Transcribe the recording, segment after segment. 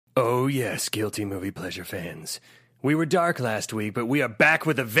Oh yes, guilty movie pleasure fans. We were dark last week, but we are back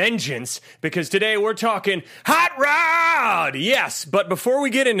with a vengeance because today we're talking Hot Rod! Yes, but before we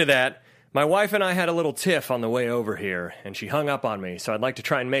get into that, my wife and I had a little tiff on the way over here, and she hung up on me, so I'd like to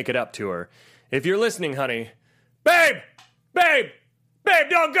try and make it up to her. If you're listening, honey, babe! Babe! Babe,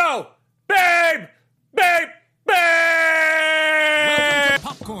 don't go! Babe! Babe! Babe! Welcome to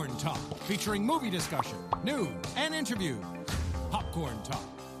Popcorn Talk, featuring movie discussion, news, and interviews. Popcorn Talk.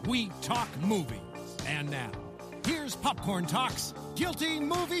 We talk movies. And now, here's Popcorn Talk's Guilty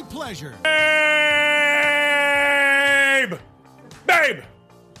Movie Pleasure. Babe! Babe!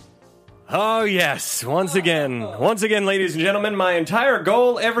 Oh, yes. Once again, ladies and gentlemen, my entire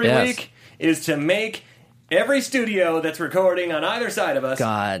goal every week is to make every studio that's recording on either side of us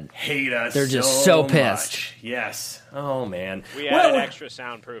hate us. They're just so pissed. Much. Yes. Oh, man. We added extra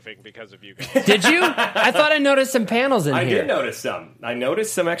soundproofing because of you guys. Did you? I thought I noticed some panels in here. I did notice some. I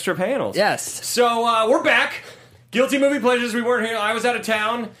noticed some extra panels. Yes. So, we're back. Guilty Movie Pleasures. We weren't here. I was out of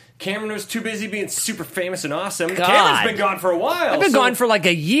town. Cameron was too busy being super famous and awesome. God. Cameron's been gone for a while. I've been gone for like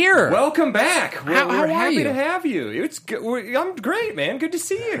a year. Welcome back. We're How happy are you? to have you. I'm great, man. Good to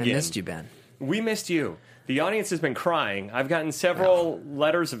see you again. I missed you, Ben. We missed you. The audience has been crying. I've gotten several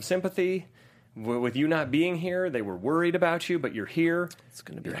letters of sympathy with you not being here. They were worried about you, but you're here. It's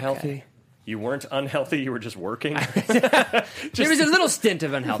going to be You're okay. healthy. You weren't unhealthy. You were just working. There was a little stint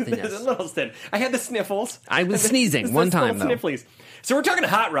of There's a unhealthiness. little stint. I had the sniffles. I was sneezing Just one those time, little though. Snifflies. So we're talking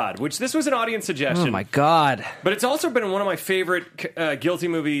Hot Rod, which this was an audience suggestion. Oh, my God. But it's also been one of my favorite guilty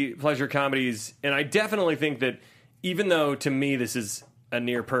movie pleasure comedies, and I definitely think that even though to me this is a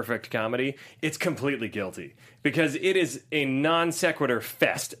near perfect comedy, it's completely guilty because it is a non sequitur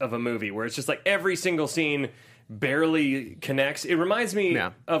fest of a movie where it's just like every single scene barely connects. It reminds me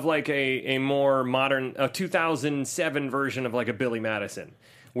of like a more modern, 2007 version of like a Billy Madison.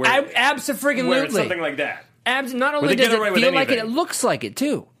 Where Abso-friggin-lutely. it's something like that. Not only they get does away it with feel like it, anything. it looks like it,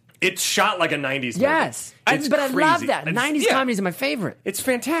 too. It's shot like a 90s movie. Yes. It's But I love crazy. that. 90s comedies are my favorite. It's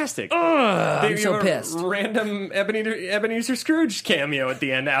fantastic. I'm so pissed. Random Ebenezer Scrooge cameo at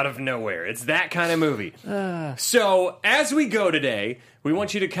the end out of nowhere. It's that kind of movie. So, as we go today, we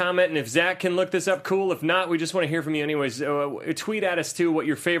want you to comment, and if Zach can look this up, cool. If not, we just want to hear from you anyways. Tweet at us, too, what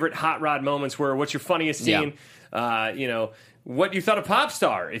your favorite Hot Rod moments were, what's your funniest scene, what you thought of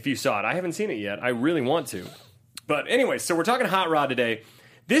Popstar, if you saw it. I haven't seen it yet. I really want to. But anyway, so we're talking Hot Rod today.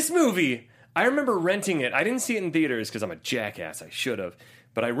 This movie, I remember renting it. I didn't see it in theaters because I'm a jackass. I should have.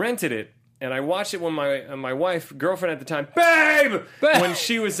 But I rented it, and I watched it when my wife, girlfriend at the time, babe, when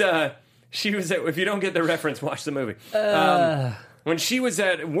she was at, if you don't get the reference, watch the movie. When she was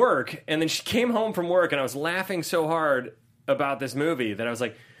at work, and then she came home from work, and I was laughing so hard about this movie that I was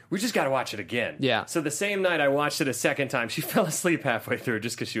like, we just got to watch it again. Yeah. So the same night I watched it a second time. She fell asleep halfway through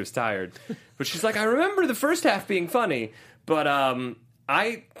just because she was tired. But she's like, I remember the first half being funny, but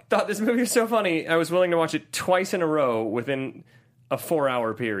I thought this movie was so funny, I was willing to watch it twice in a row within a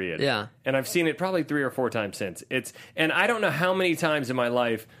 4-hour period. Yeah. And I've seen it probably 3 or 4 times since. And I don't know how many times in my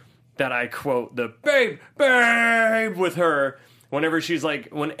life that I quote the babe, babe with her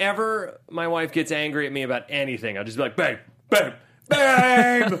whenever my wife gets angry at me about anything, I'll just be like, babe, babe,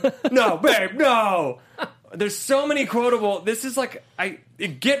 babe, no, babe, no. There's so many quotable. This is like,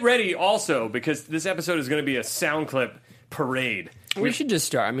 get ready also because this episode is going to be a sound clip parade. We should just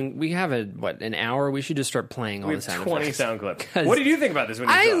start. I mean, we have an hour. We should just start playing all We the have sound 20 effects. sound clips. What did you think about this when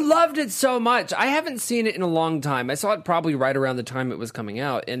you saw I it? loved it so much. I haven't seen it in a long time. I saw it probably right around the time it was coming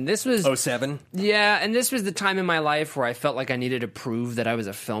out. And this was... 07? Yeah, and this was the time in my life where I felt like I needed to prove that I was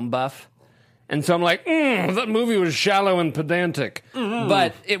a film buff. And so I'm like, that movie was shallow and pedantic. Mm-hmm.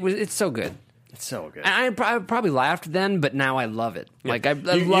 But it's so good. It's so good. And I probably laughed then, but now I love it. Yeah. Like, I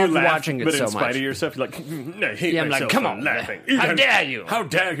You love laugh, watching it but so in spite much. of yourself, you're like, I hate Yeah, I'm like, myself come for on, laughing. how dare you? How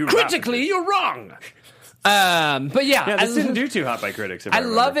dare you laugh at Critically, this? you're wrong. But yeah, This didn't do too hot by critics. If I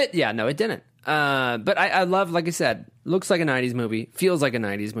love it. Yeah, no, it didn't. But I love, like I said, looks like a 90s movie, feels like a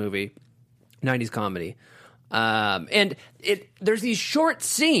 90s movie, 90s comedy. And there's these short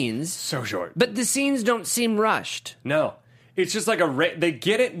scenes. So short. But the scenes don't seem rushed. No. It's just like they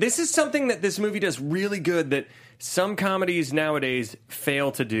get it. This is something that this movie does really good that some comedies nowadays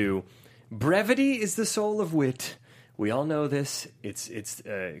fail to do. Brevity is the soul of wit. We all know this. It's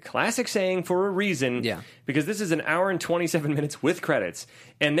a classic saying for a reason. Yeah. Because this is an hour and 27 minutes with credits.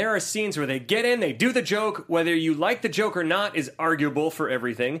 And there are scenes where they get in, they do the joke. Whether you like the joke or not is arguable for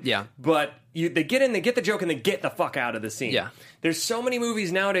everything. Yeah. But they get in, they get the joke, and they get the fuck out of the scene. Yeah. There's so many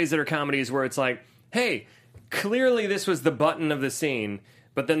movies nowadays that are comedies where it's like, hey, clearly this was the button of the scene,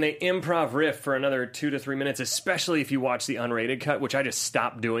 but then they improv riff for another 2 to 3 minutes, especially if you watch the unrated cut, which I just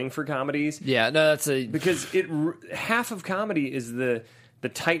stopped doing for comedies. Yeah, no, Because half of comedy is the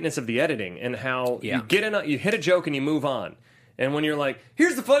tightness of the editing and how you hit a joke and you move on. And when you're like,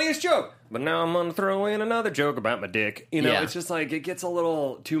 here's the funniest joke, but now I'm going to throw in another joke about my dick. It's just like, it gets a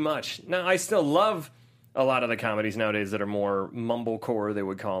little too much. Now, I still love a lot of the comedies nowadays that are more mumblecore, they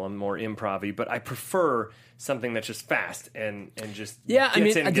would call them, more improv-y, but I prefer something that's just fast and just gets in,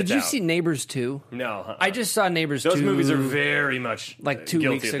 did gets you out. see Neighbors 2? No. I just saw Neighbors 2. Those movies are very much like 2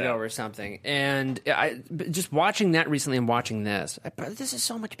 guilty weeks of ago that. or something. And just watching that recently and watching this, this is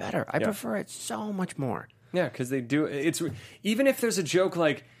so much better. I prefer it so much more. Yeah, because they do. It's even if there's a joke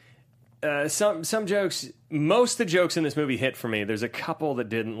like some jokes. Most of the jokes in this movie hit for me. There's a couple that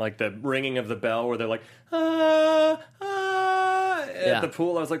didn't, like the ringing of the bell where they're like at the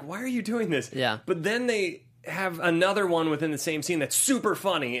pool. I was like, why are you doing this? Yeah. But then they have another one within the same scene that's super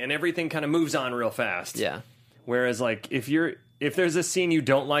funny, and everything kind of moves on real fast. Yeah. Whereas, like, if there's a scene you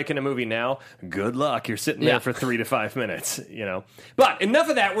don't like in a movie now, good luck. You're sitting there for 3 to 5 minutes, But enough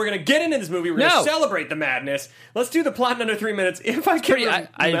of that. We're going to get into this movie. We're going to celebrate the madness. Let's do the plot in under 3 minutes, if I can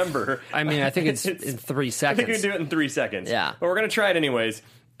remember. I think it's in 3 seconds. I think we can do it in 3 seconds. Yeah. But we're going to try it anyways.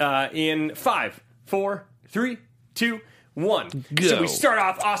 In 5, 4, 3, 2, 1. Go. So we start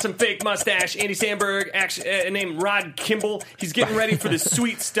off, awesome fake mustache, Andy Samberg, named Rod Kimball. He's getting ready for this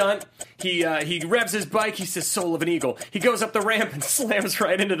sweet stunt. He revs his bike. He's the soul of an eagle. He goes up the ramp and slams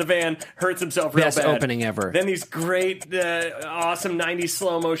right into the van, hurts himself real Best bad. opening ever. Then these great, awesome 90s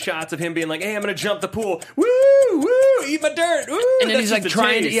slow-mo shots of him being like, hey, I'm going to jump the pool. Woo, woo, eat my dirt. Woo. And then That's he's like just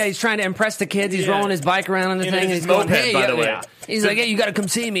trying taste. he's trying to impress the kids. He's Yeah. rolling his bike around on the And thing. it's And his he's going, moped, hey, by the way. He's like, hey, you got to come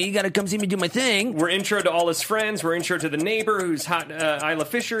see me. You got to come see me do my thing. We're intro to all his friends. We're intro to the neighbor who's hot, Isla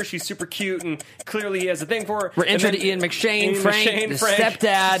Fisher. She's super cute, and clearly he has a thing for her. We're intro And to then Ian McShane, Frank, the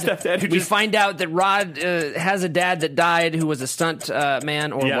stepdad. Stepdad who We just- find out that Rod has a dad that died who was a stunt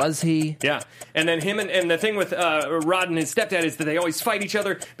man, or Yeah. was he? Yeah, and then him and the thing with Rod and his stepdad is that they always fight each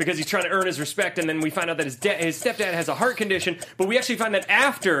other because he's trying to earn his respect, and then we find out that his stepdad has a heart condition, but we actually find that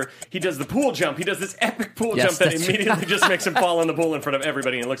after he does the pool jump, he does this epic pool Yes, jump that that's immediately just makes him fall in the pool in front of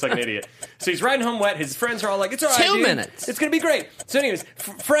everybody and looks like an idiot. So he's riding home wet. His friends are all like, it's all right, 2 dude. minutes. It's going to be great. So anyways,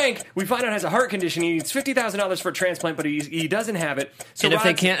 Frank, we find out has a heart condition. He needs $50,000 for a transplant, but he doesn't have it. So And if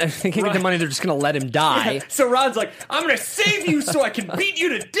they can't get the money, they're just going to let him die. So Rod's like, I'm going to save you so I can beat you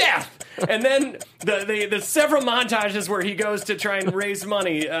to death. And then the several montages where he goes to try and raise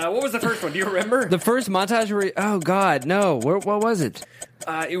money. What was the first one? Do you remember? The first montage where oh god, no, what was it?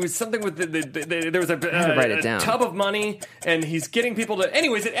 It was something with there was to write it a down. tub of money, and he's getting people to.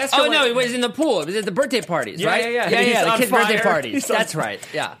 Anyways, it escalates. Oh no, it was in the pool. It was at the birthday parties, Yeah, right? yeah. yeah. He's The on kids' birthday fire. parties. He's on- That's right.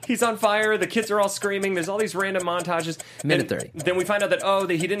 Yeah. He's on fire. The kids are all screaming. There's all these random montages. Minute And 30. Then we find out that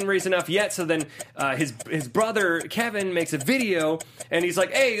he didn't raise enough yet. So then his brother Kevin makes a video, and he's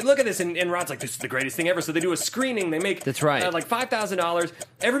like, "Hey, look at this!" And Rod's like, "This is the greatest thing ever." So they do a screening. They make That's right. like $5,000.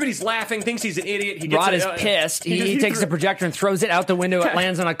 Everybody's laughing, thinks he's an idiot. He gets Rod is pissed. He takes the projector and throws it out the window. It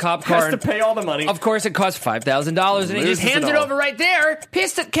lands on a cop car. has to pay all the money. Of course, it costs $5,000, and he Loses just hands it it all. over right there.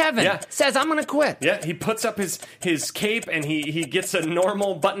 Pissed at Kevin. Yeah. Says, "I'm going to quit." Yeah, he puts up his cape and he gets a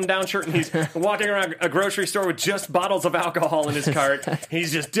normal button-down shirt and he's walking around a grocery store with just bottles of alcohol in his cart.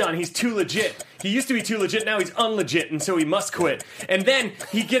 He's just done. He's too legit. He used to be too legit. Now he's unlegit, and so he must quit. And then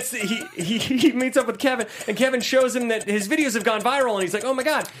he meets up with Kevin, and Kevin shows him that his videos have gone viral, and he's like, "Oh my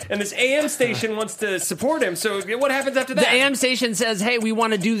god!" And this AM station wants to support him. So what happens after that? The AM station says, "Hey, we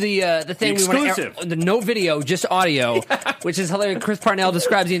want to do the thing. The We wanna exclusive. the no video, just audio," which is hilarious. Chris Parnell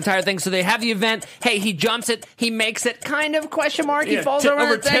describes the entire thing. So they have the event. Hey, he jumps it. He makes it. Kind of question mark. He Yeah, falls over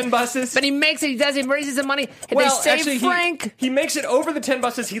over the thing. 10 buses. But he makes it. He does. He raises the money. And they save actually, Frank. He makes it over the 10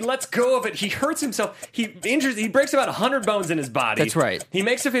 buses. He lets go of it. He hurts himself. He breaks about 100 bones in his body. That's right. He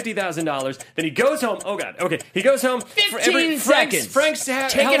makes the $50,000. Then he goes home. Oh god. Okay. He goes home. 15 seconds. Frank's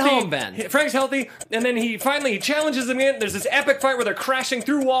Take healthy. it home, Ben. Frank's healthy, and then he finally challenges him in. There's this epic fight where they're crashing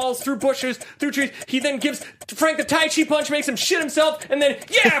through walls, through bushes, through trees. He then gives Frank the Tai Chi punch, makes him shit himself, and then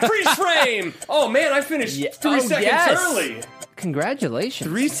freeze frame. Oh man, I finished 3 seconds early. Congratulations.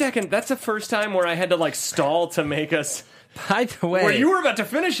 3 seconds. That's the first time where I had to stall to make us. By the way, Where you were about to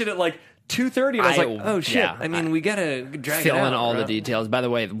finish it at 2:30, and I was like, "Oh shit!" yeah, I mean, we gotta drag fill it out. in all the right? details. By the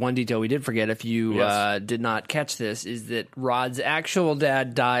way, one detail we did forget, if you Yes. did not catch this, is that Rod's actual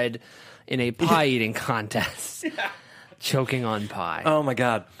dad died in a pie eating contest, choking on pie. Oh my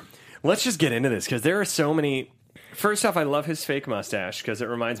god! Let's just get into this because there are so many. First off, I love his fake mustache because it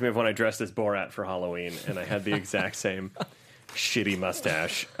reminds me of when I dressed as Borat for Halloween, and I had the exact same shitty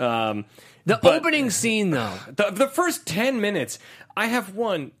mustache. The opening scene, though. The first 10 minutes, I have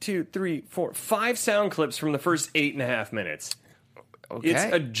 1, 2, 3, 4, 5 sound clips from the first 8.5 minutes.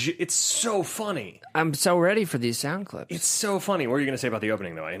 Okay. It's so funny. I'm so ready for these sound clips. It's so funny. What are you going to say about the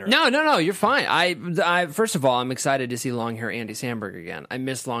opening, though? I interrupted. No, you're fine. I first of all, I'm excited to see long hair Andy Samberg again. I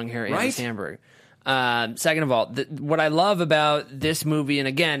miss long hair Andy Right? Samberg. Second of all, what I love about this movie, and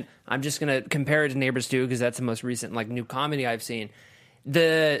again, I'm just going to compare it to Neighbors 2 because that's the most recent new comedy I've seen.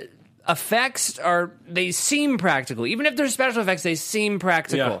 The effects they seem practical. Even if they're special effects, they seem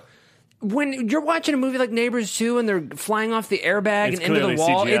practical. Yeah. When you're watching a movie like Neighbors 2 and they're flying off the airbag It's and into the clearly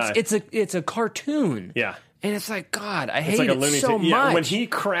wall, CGI. it's a cartoon. Yeah. And it's like, God, I hate It's like a it Looney so Tunes. much. Yeah, when he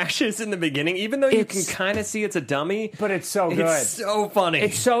crashes in the beginning, even though you can It's- kind of see it's a dummy, But it's so good. It's so funny.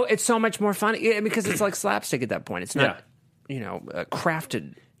 It's so much more funny because it's like slapstick at that point. It's not,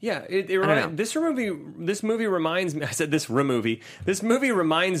 crafted. Yeah, know. this movie reminds me. I said this movie. This movie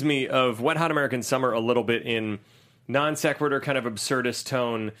reminds me of Wet Hot American Summer a little bit in non sequitur kind of absurdist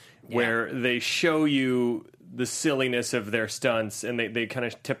tone, where they show you the silliness of their stunts, and they kind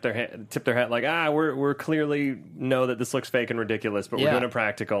of tip their hat like, we're clearly know that this looks fake and ridiculous, but we're Yeah. doing it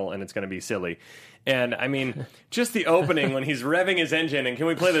practical, and it's going to be silly. And I mean, just the opening when he's revving his engine, and can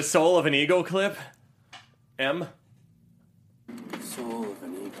we play the Soul of an Eagle clip? M. Soul of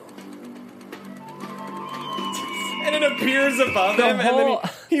an eagle. And it appears above The him, and whole-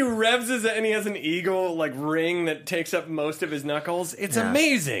 then he revs his, and he has an eagle ring that takes up most of his knuckles. It's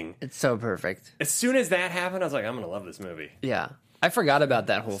amazing. It's so perfect. As soon as that happened, I was like, I'm gonna love this movie. Yeah. I forgot about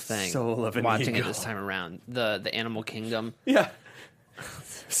that whole thing. Soul of an watching eagle. it this time around. The Animal Kingdom. Yeah.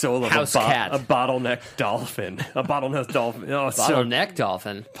 Soul of House a cat. A bottleneck dolphin. A bottlenose dolphin. Oh, Bottleneck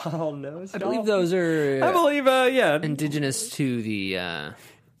dolphin. bottlenose. I believe those are I believe, yeah. indigenous to the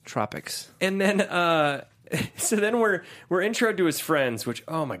tropics. And then, so then we're introed to his friends, which,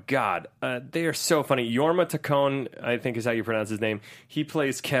 oh my god, they are so funny. Jorma Taccone, I think is how you pronounce his name. He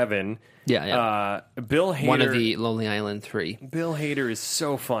plays Kevin. Yeah. Bill Hader. One of the Lonely Island 3. Bill Hader is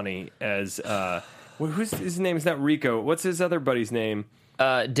so funny as who's his name? Is not Rico. What's his other buddy's name?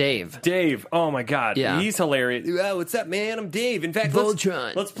 Dave. Dave. Oh my god, Yeah. he's hilarious. Oh, what's up, man? I'm Dave. In fact,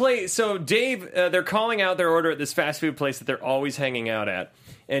 Voltron. let's play. So Dave, they're calling out their order at this fast food place that they're always hanging out at,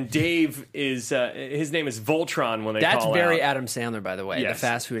 and Dave is his name is Voltron when they That's call very out. Adam Sandler, by the way. Yes. The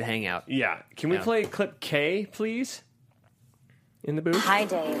fast food hangout. Yeah. Can we Yeah. play clip K, please? In the booth. Hi,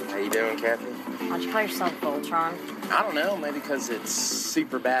 Dave. How you doing, Kathy? Why'd you call yourself Voltron? I don't know, maybe because it's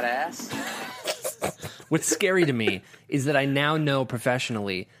super badass. What's scary to me is that I now know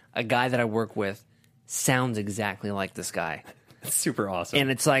professionally a guy that I work with sounds exactly like this guy. It's super awesome. And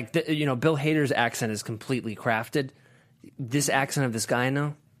it's like, Bill Hader's accent is completely crafted. This accent of this guy I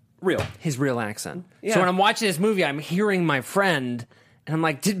know, real. his real accent. Yeah. So when I'm watching this movie, I'm hearing my friend, and I'm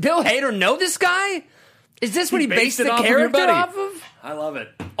like, did Bill Hader know this guy? Is this what he based it the off of your character buddy. off of? I love it.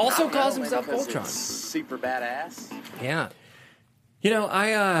 Also I don't calls know, himself maybe 'cause Voltron. it's super badass. Yeah. You know,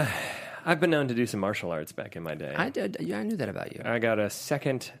 I've been known to do some martial arts back in my day. I did. Yeah, I knew that about you. I got a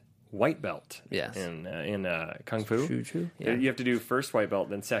second white belt. Yes. In kung fu. True. Yeah. You have to do first white belt,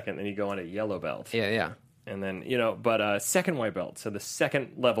 then second, then you go on a yellow belt. Yeah. And then but second white belt, so the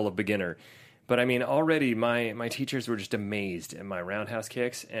second level of beginner. But I mean, already my teachers were just amazed at my roundhouse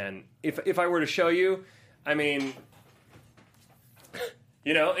kicks, and if I were to show you, I mean,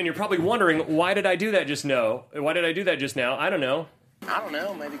 and you're probably wondering, why did I do that just now? Why did I do that just now? I don't know. I don't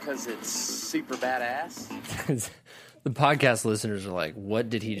know, maybe because it's super badass. The podcast listeners are like, what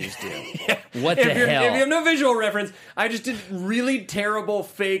did he just do? What the If hell? you have no visual reference, I just did really terrible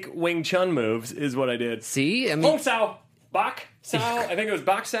fake Wing Chun moves, is what I did. See? I mean, Hong Sao, Bak Sao, I think it was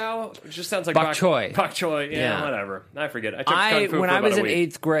Bak Sao. It just sounds like Bok choy. Bok choy, Yeah. whatever. I forget. I took Kung Fu when for I was about a in week.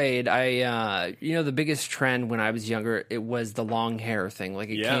 8th grade, the biggest trend when I was younger, it was the long hair thing. Like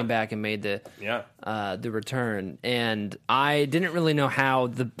it Yeah. came back and made the Yeah. the return, and I didn't really know how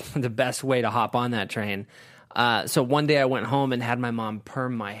the best way to hop on that train. So one day I went home and had my mom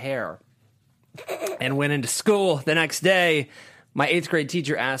perm my hair, and went into school the next day. My 8th grade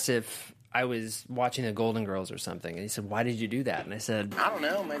teacher asked if I was watching the Golden Girls or something, and he said, "Why did you do that?" And I said, I don't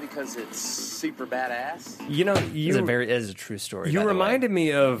know, maybe because it's super badass. "It is a true story." You by the way. reminded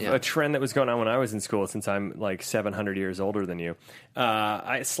me of Yeah. a trend that was going on when I was in school, since I'm like 700 years older than you.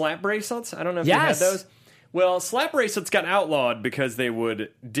 Slap bracelets. I don't know if Yes. you had those. Well, slap bracelets got outlawed because they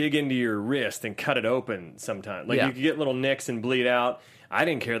would dig into your wrist and cut it open sometimes. Like Yeah. you could get little nicks and bleed out. I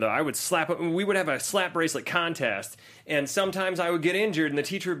didn't care though. I would slap it. We would have a slap bracelet contest, and sometimes I would get injured, and the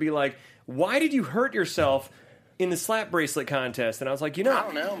teacher would be like, "Why did you hurt yourself in the slap bracelet contest?" And I was like, I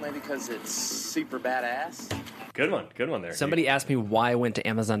don't know, maybe because it's super badass. Good one there. Somebody asked me why I went to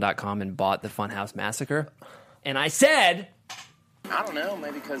Amazon.com and bought the Funhouse Massacre, and I said, I don't know,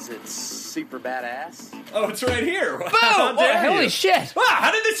 maybe because it's super badass. Oh, it's right here. "Boom! How dare Holy you. shit! Wow,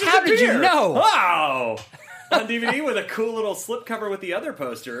 how did this just How did you appear? know? Wow. On DVD with a cool little slipcover with the other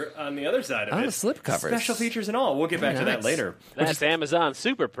poster on the other side of it. Oh, slipcovers. Special features and all. We'll get back to that nice. later. That's Amazon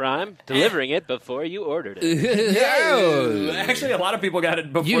Super Prime, delivering it before you ordered it. Yo! Actually, a lot of people got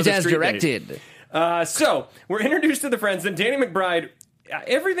it before Used the as street date. directed." So, we're introduced to the friends, and Danny McBride...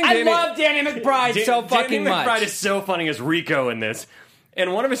 everything I Danny, love Danny McBride so fucking Danny McBride much. is so funny as Rico in this.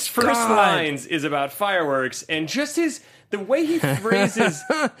 And one of his first God. lines is about fireworks, and just the way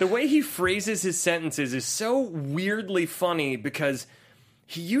he phrases his sentences is so weirdly funny because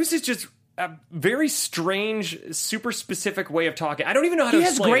he uses just a very strange, super specific way of talking. I don't even know how to He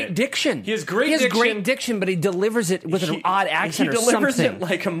has explain great it. diction. He has great He has diction. great diction, but he delivers it with an odd accent He or delivers something. it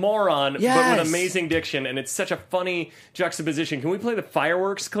like a moron, but Yes. with amazing diction, and it's such a funny juxtaposition. Can we play the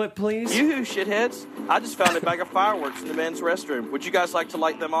fireworks clip, please? Yoo-hoo, shitheads. I just found a bag of fireworks in the men's restroom. Would you guys like to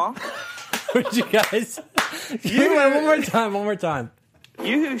light them off? Would you guys? One more time.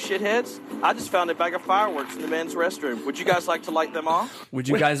 Yoo-hoo, shitheads. I just found a bag of fireworks in the men's restroom. Would you guys like to light them off? Would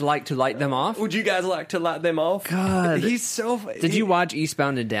you guys like to light them off? Would you guys like to light them off? God. He's so... Did you watch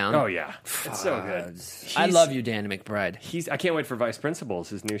Eastbound and Down? Oh, yeah. It's so good. I love you, Danny McBride. I can't wait for Vice Principals,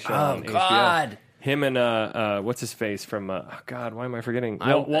 his new show Oh, on HBO. God. Him and, what's his face from, God, why am I forgetting?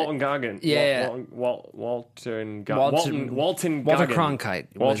 Walton Goggins. Yeah. Walton Walter Goggins. Cronkite.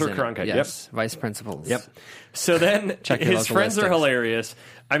 Walter was in it. Cronkite, Yes. Vice principals. Yep. So then, Check your his local friends are listings. hilarious.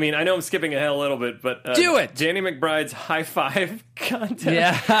 I mean, I know I'm skipping ahead a little bit, but... Do it! Danny McBride's high five contest.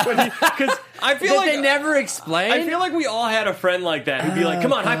 Yeah. Because I feel Did like... they never explain? I feel like we all had a friend like that who'd be like,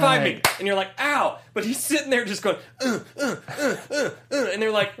 come on, high five me. And you're like, ow. But he's sitting there just going, and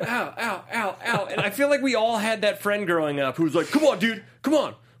they're like, ow, ow, ow, ow. And I feel like we all had that friend growing up who's like, come on, dude, come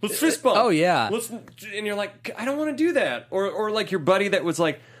on. Let's fist bump. Oh, yeah. And you're like, I don't want to do that. Or like your buddy that was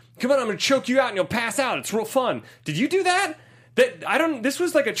like, come on, I'm going to choke you out and you'll pass out. It's real fun. Did you do that? This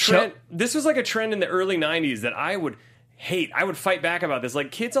was like a trend. This was like a trend in the early 90s that I would hate. I would fight back about this.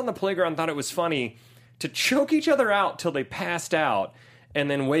 Like, kids on the playground thought it was funny to choke each other out till they passed out and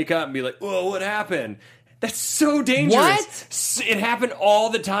then wake up and be like, whoa, what happened? That's so dangerous. What? It happened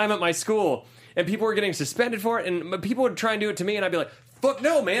all the time at my school. And people were getting suspended for it. And people would try and do it to me. And I'd be like, fuck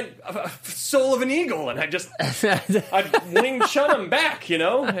no, man. Soul of an eagle. And I'd Wing Chun them back, you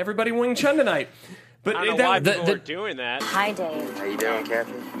know? Everybody Wing Chun tonight. But I don't know why people were doing that. Hi, Dave. How you doing,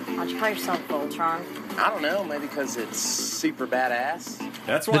 Kathy? Why'd you call yourself Voltron? I don't know, maybe because it's super badass.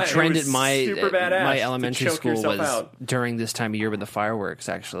 That's why The trend it at was my super badass my to elementary choke school yourself was out. during this time of year with the fireworks.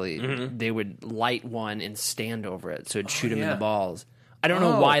 Actually, Mm-hmm. they would light one and stand over it, so it'd shoot him in yeah. the balls. I don't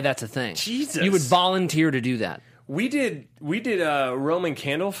know why that's a thing. Jesus. You would volunteer to do that. We did Roman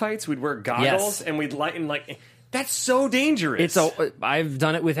candle fights. We'd wear goggles Yes. and we'd light and like that's so dangerous. I've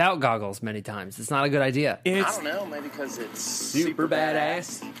done it without goggles many times. It's not a good idea. I It's don't know, maybe because it's super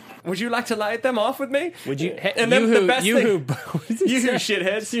badass. Would you like to light them off with me? Would you? Hey, And then the best thing, you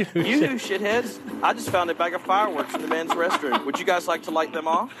shitheads. Yoo-hoo, shitheads. I just found a bag of fireworks in the men's restroom. Would you guys like to light them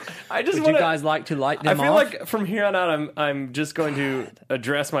off? I just Would want you guys like to light them I feel off? like from here on out, I'm just going to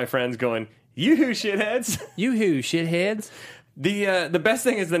address my friends, going, "You shitheads." Yoo-hoo, shitheads. The best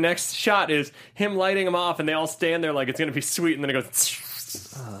thing is the next shot is him lighting them off, and they all stand there like it's going to be sweet, and then it goes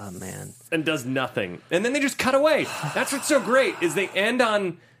Oh man. and does nothing, and then they just cut away. That's what's so great is they end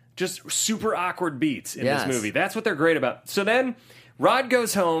on just super awkward beats in Yes. this movie. That's what they're great about. So then Rod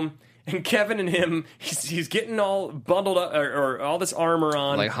goes home, and Kevin and him, he's getting all bundled up or all this armor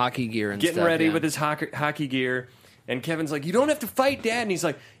on, Like hockey gear and getting stuff, ready yeah. with his hockey gear, and Kevin's like, "You don't have to fight, Dad," and he's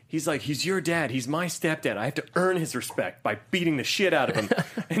like, he's your dad. He's my stepdad. I have to earn his respect by beating the shit out of him.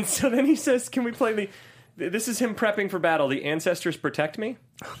 And so then he says, can we play this is him prepping for battle. The ancestors protect me.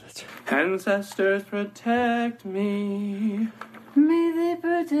 Ancestors protect me. May they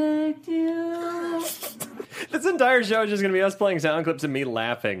protect you. This entire show is just going to be us playing sound clips and me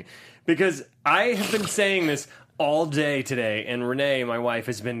laughing because I have been saying this all day today, and Renee, my wife,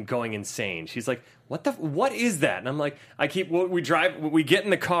 has been going insane. She's like, what is that? And I'm like, we get in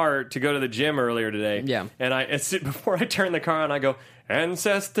the car to go to the gym earlier today. Yeah. And before I turn the car on, I go,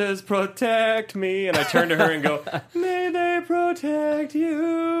 ancestors protect me. And I turn to her and go, may they protect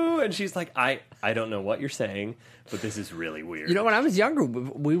you. And she's like, I don't know what you're saying, but this is really weird. You know, when I was younger,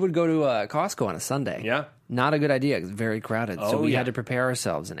 we would go to Costco on a Sunday. Yeah. Not a good idea. It's very crowded. So Oh, we yeah. had to prepare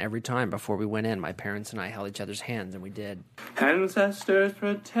ourselves. And every time before we went in, my parents and I held each other's hands, and we did. Ancestors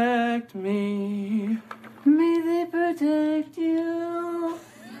protect me. May they protect you.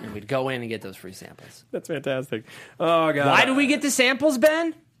 And we'd go in and get those free samples. That's fantastic. Oh god. Why do we get the samples,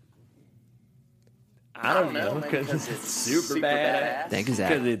 Ben? I don't know. Maybe Because it's super badass. Thank you, Zach.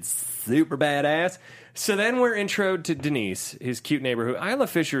 Because it's super badass. So then we're introed to Denise, his cute neighbor, who Isla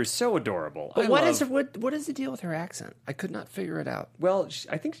Fisher is so adorable. But what is the deal with her accent? I could not figure it out. Well,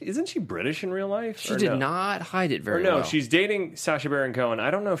 I think, isn't she British in real life? She Or did no? not hide it Or very no, well. she's dating Sacha Baron Cohen. I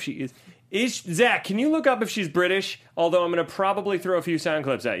don't know if she is. Zach, can you look up if she's British? Although I'm going to probably throw a few sound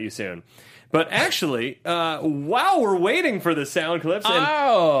clips at you soon. But actually, while we're waiting for the sound clips,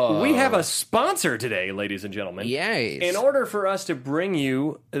 and we have a sponsor today, ladies and gentlemen. Yes. In order for us to bring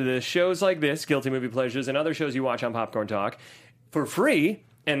you the shows like this, Guilty Movie Pleasures, and other shows you watch on Popcorn Talk, for free,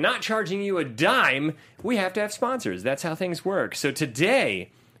 and not charging you a dime, we have to have sponsors. That's how things work. So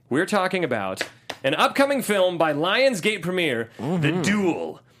today, we're talking about an upcoming film by Lionsgate Premiere, The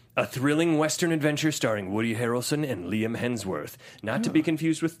Duel. A thrilling Western adventure starring Woody Harrelson and Liam Hemsworth. Not to be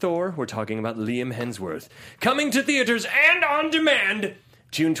confused with Thor, we're talking about Liam Hemsworth. Coming to theaters and on demand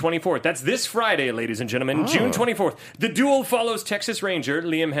June 24th. That's this Friday, ladies and gentlemen. June 24th. The Duel follows Texas Ranger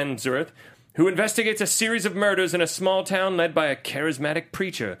Liam Hemsworth, who investigates a series of murders in a small town led by a charismatic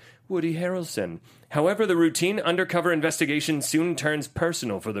preacher, Woody Harrelson. However, the routine undercover investigation soon turns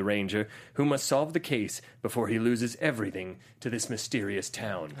personal for the Ranger, who must solve the case before he loses everything to this mysterious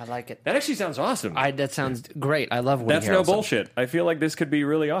town. I like it. That actually sounds awesome. That sounds great. I love Woody That's no Harrelson. bullshit. I feel like this could be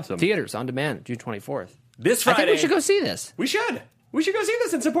really awesome. Theaters on demand, June 24th. This I Friday. think we should go see this. We should. We should go see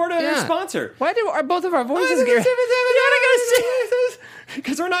this and support our sponsor. Why do both of our voices You get want to go see this?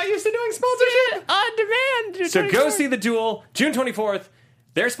 Because we're not used to doing sponsorship. on demand? June So go 24th. see The Duel, June 24th.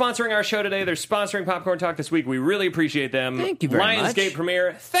 They're sponsoring our show today. They're sponsoring Popcorn Talk this week. We really appreciate them. Thank you very much. Lionsgate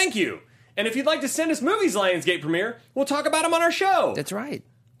Premiere, thank you. And if you'd like to send us movies, Lionsgate Premiere, we'll talk about them on our show. That's right.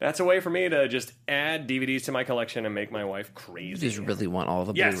 That's a way for me to just add DVDs to my collection and make my wife You crazy. just really want all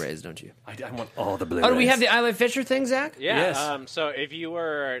the Yes. Blu-rays, don't you? I want all the Blu-rays. Oh, do we have the Isla Fisher thing, Zach? Yeah. Yes. So if you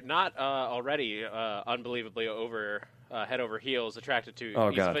were not already unbelievably head over heels attracted to Oh,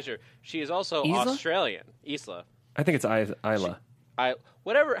 Isla God. Fisher, she is also Isla? Australian. Isla. I think it's Isla.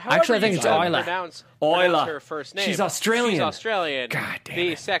 However Actually, I think you it's pronounce Isla. her first name. She's Australian. She's Australian. God damn the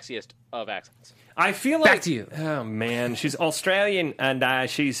it. sexiest of accents. I feel like Back to you. Oh man, she's Australian and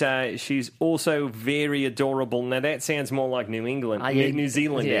she's also very adorable. Now that sounds more like New England, New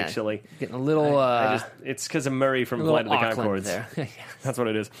Zealand yeah. actually. Getting a little, It's because of Murray from a Flight little of the Auckland Conchords. there. That's what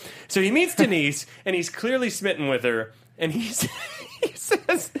it is. So he meets Denise, and he's clearly smitten with her, and he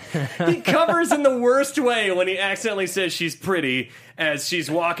says he covers in the worst way when he accidentally says she's pretty as she's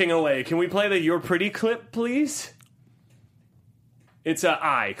walking away. Can we play the "You're Pretty" clip, please? It's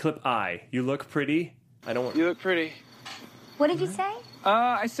clip I. You look pretty. I don't want. You look pretty. What did you say?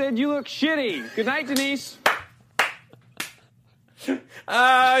 I said you look shitty. Good night, Denise.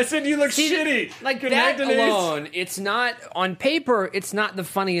 I said you look shitty. Like Good that night, Denise. alone, it's not on paper. It's not the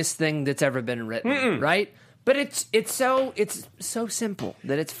funniest thing that's ever been written, right? But it's so simple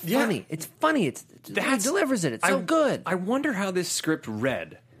that it's funny. Yeah. It's funny. It delivers it. It's so good. I wonder how this script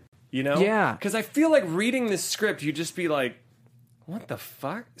read. You know? Yeah. Because I feel like reading this script, you just be like, what the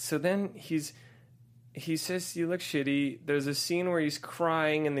fuck? So then he says you look shitty. There's a scene where he's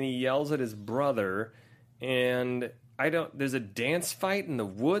crying and then he yells at his brother, and there's a dance fight in the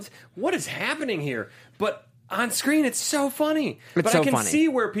woods. What is happening here? But on screen, it's so funny. It's but so I can funny. see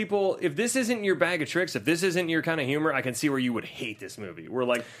where people, if this isn't your bag of tricks, if this isn't your kind of humor, I can see where you would hate this movie. We're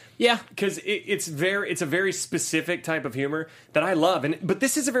like, Yeah. because it's a very specific type of humor that I love, but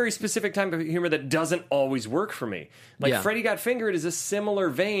this is a very specific type of humor that doesn't always work for me. Like Yeah. Freddy Got Fingered is a similar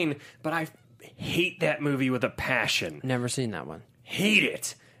vein, but I hate that movie with a passion. Never seen that one. Hate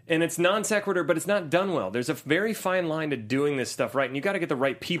it. And it's non sequitur, but it's not done well. There's a very fine line to doing this stuff right, and you got to get the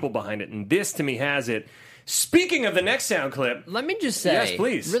right people behind it. And this, to me, has it. Speaking of the next sound clip, Let me just say, Yes,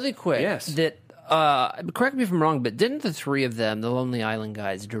 please. really quick, Yes. that correct me if I'm wrong, but didn't the three of them, the Lonely Island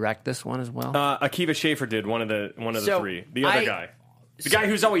guys, direct this one as well? Akiva Schaffer did one of the So, three. The other guy, the guy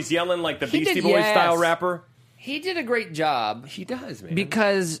who's always yelling like the He Beastie did, Boys yes. style rapper. He did a great job He does, man.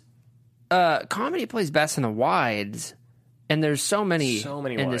 because comedy plays best in the wides, and there's so many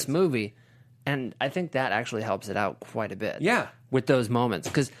in this wides. movie, and I think that actually helps it out quite a bit. Yeah. with those moments,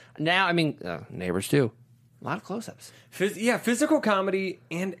 because now, I mean, Neighbors too, a lot of close-ups. Physical comedy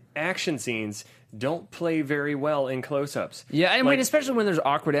and action scenes don't play very well in close-ups. Yeah, I mean, Like- especially when there's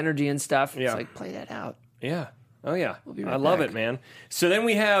awkward energy and stuff. Yeah. It's like, play that out. Yeah. Oh, yeah. be right I love back. it, man. So then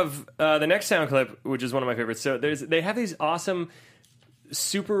we have the next sound clip, which is one of my favorites. So they have these awesome,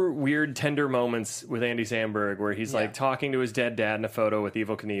 super weird, tender moments with Andy Samberg where he's like talking to his dead dad in a photo with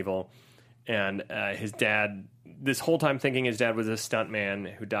Evel Knievel. and his dad. This whole time thinking his dad was a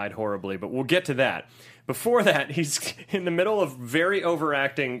stuntman who died horribly, but we'll get to that. Before that, he's in the middle of very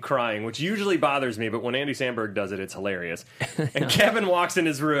overacting crying, which usually bothers me, but when Andy Samberg does it, it's hilarious. And Kevin walks in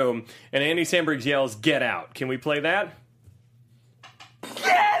his room, and Andy Samberg yells, "Get out." Can we play that? Get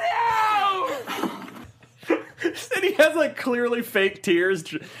out! And he has like clearly fake tears,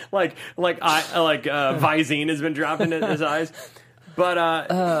 like Visine has been dropped into his eyes. But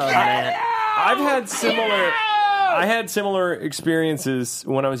man. I had similar experiences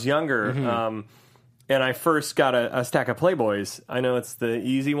when I was younger, and I first got a stack of Playboys. I know it's the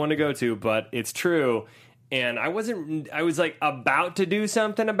easy one to go to, but it's true. And I was like about to do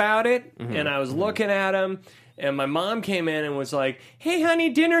something about it, and I was looking at them, and my mom came in and was like, "Hey, honey,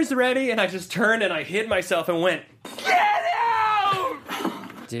 dinner's ready." And I just turned and I hid myself and went, "Get out!"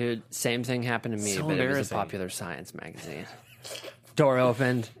 Dude, same thing happened to me, So but it was a embarrassing. Popular Science magazine. Door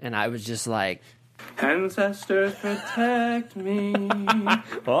opened, and I was just like, Ancestors protect me.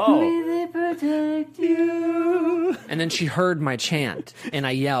 Oh. "May they protect you." And then she heard my chant, and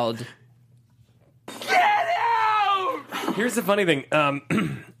I yelled, "Get out!" Here's the funny thing.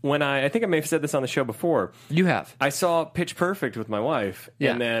 When I think I may have said this on the show before. "You have." I saw Pitch Perfect with my wife,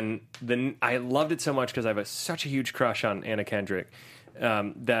 Yeah. and then I loved it so much because I have such a huge crush on Anna Kendrick.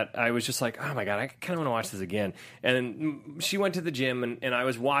 That I was just like, oh my God, I kind of want to watch this again. And then she went to the gym, and I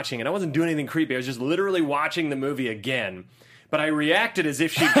was watching, and I wasn't doing anything creepy. I was just literally watching the movie again. But I reacted as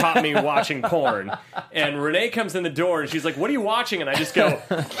if she'd caught me watching porn. And Renee comes in the door, and she's like, "What are you watching?" And I just go,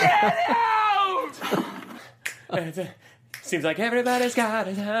 "Get out!" Seems like everybody's got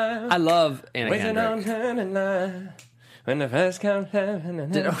a time. I love Anna Waiting on Kendrick. her tonight. When the first comes, I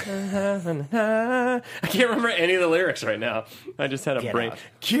can't remember any of the lyrics right now. I just had a Get brain. out.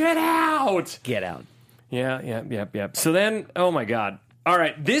 Get out! Get out. Yeah. So then, oh my God. All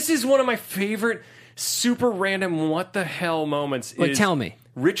right, this is one of my favorite super random what the hell moments. Wait, is tell me.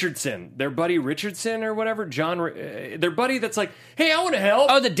 Richardson, their buddy Richardson or whatever, their buddy that's like, "Hey, I want to help."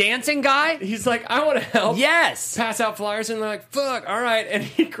 Oh, the dancing guy? He's like, "I want to help." Yes. Pass out flyers, and they're like, "Fuck, all right." And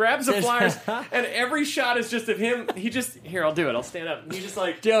he grabs the flyers, and every shot is just of him. Here, I'll do it. I'll stand up. And he just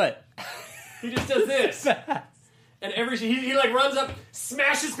like, Do it. he just does this. And he like runs up,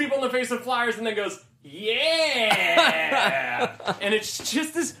 smashes people in the face with flyers, and then goes, "Yeah." And it's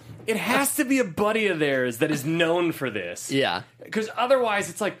just this, it has to be a buddy of theirs that is known for this. Yeah. Because otherwise,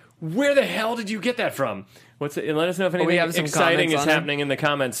 it's like, where the hell did you get that from? Let us know if anything we have some exciting comments is on it? happening in the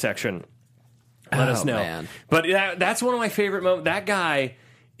comments section. Let us know. Man. But that's one of my favorite moments. That guy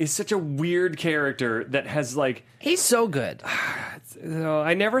is such a weird character that has like... He's so good.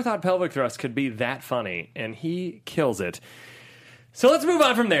 I never thought pelvic thrust could be that funny, and he kills it. So let's move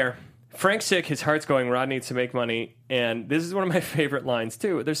on from there. Frank's sick, his heart's going, Rod needs to make money, and this is one of my favorite lines,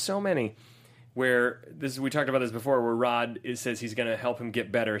 too. There's so many where, we talked about this before, where Rod says he's going to help him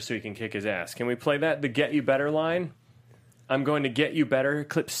get better so he can kick his ass. Can we play that? The get you better line? I'm going to get you better.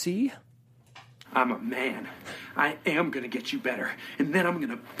 Clip C? I'm a man. I am going to get you better, and then I'm going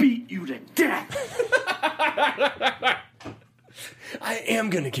to beat you to death. I am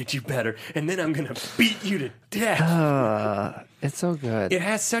going to get you better, and then I'm going to beat you to death. It's so good.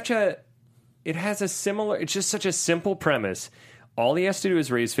 It's just such a simple premise. All he has to do is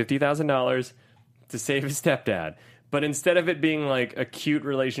raise $50,000 to save his stepdad. But instead of it being like a cute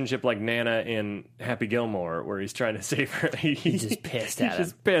relationship like Nana in Happy Gilmore, where he's trying to save her, he's just pissed at him. He's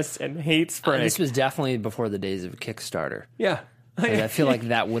just pissed and hates Frank. This was definitely before the days of Kickstarter. Yeah. Like, I feel like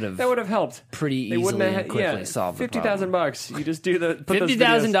that would have helped pretty They wouldn't easily have- and quickly solved the problem. $50,000. You just do put those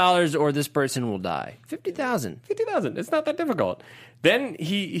videos- $50,000 or this person will die. $50,000. $50,000. It's not that difficult. Then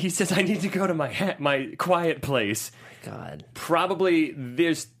he says, "I need to go to my quiet place." God. Probably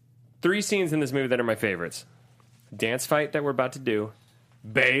there's 3 scenes in this movie that are my favorites. Dance fight that we're about to do,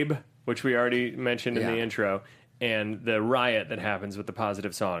 Babe, which we already mentioned in the intro, and the riot that happens with the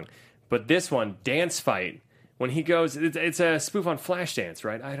positive song. But this one, dance fight, when he goes, it's a spoof on Flashdance,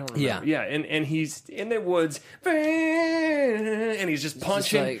 right? I don't remember. Yeah, and he's in the woods, and he's just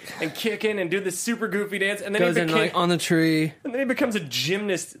punching and kicking and do this super goofy dance, and then Goes in like on the tree. and then he becomes a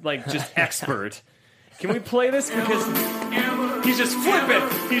gymnast, like just expert. Can we play this? Because he's just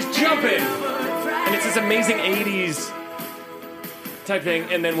flipping, he's jumping, and it's this amazing 80s type thing.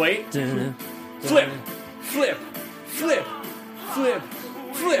 And then wait, flip, flip, flip, flip,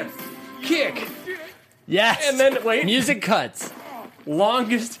 flip, kick. Yes. And then wait, Music cuts.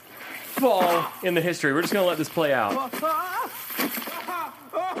 longest fall in the history. We're just gonna let this play out.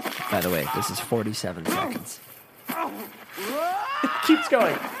 By the way, this is 47 seconds. Keeps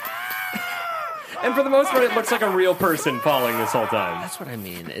going. And for the most part, it looks like a real person falling this whole time. That's what I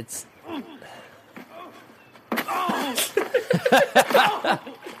mean. It's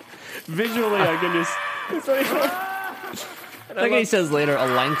Visually, I can just. It's Like he says later, a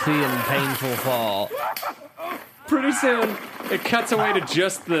lengthy and painful fall. pretty soon, it cuts away to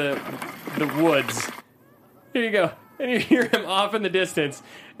just the woods. Here you go. And you hear him off in the distance.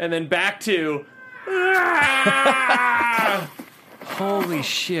 And then back to... Holy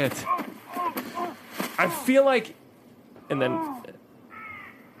shit. I feel like... And then...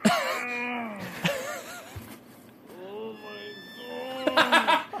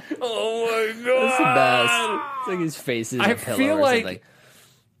 Oh my god! That's the best. It's like his face is a pillow or something.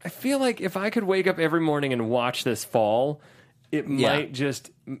 I feel like if I could wake up every morning and watch this fall, it might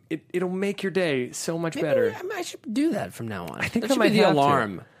just it'll make your day so much better. I should do that from now on. I think that I should might be the have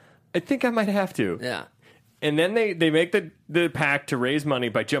alarm. to. I think I might have to. Yeah. And then they make the pact to raise money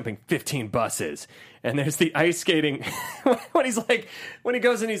by jumping 15 buses. And there's the ice skating when he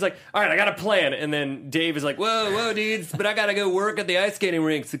goes in, he's like, all right, I got a plan. And then Dave is like, whoa, dudes, but I got to go work at the ice skating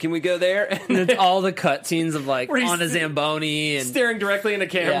rink. So can we go there? And it's all the cutscenes of like on a Zamboni and staring directly into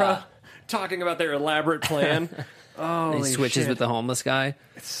camera, talking about their elaborate plan. Oh, he switches with the homeless guy.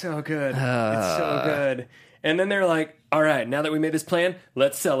 It's so good. It's so good. And then they're like, all right, now that we made this plan,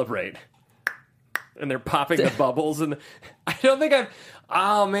 let's celebrate. And they're popping the bubbles. And I don't think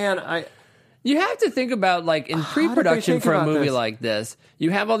You have to think about, like, in pre-production for a movie like this, you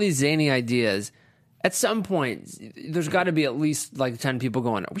have all these zany ideas. At some point, there's got to be at least, like, 10 people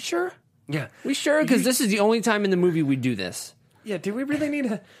going, are we sure? Yeah. We sure? Because this is the only time in the movie we do this. Yeah, do we need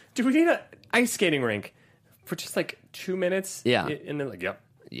a ice skating rink for just, like, 2 minutes? Yeah. And they're like, yep.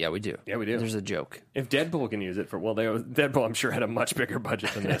 Yeah, we do. Yeah, we do. There's a joke. If Deadpool can use it Deadpool, I'm sure, had a much bigger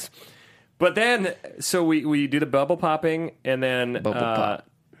budget than this. But then, so we do the bubble popping, and then... Bubble pop.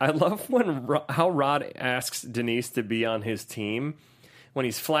 I love how Rod asks Denise to be on his team when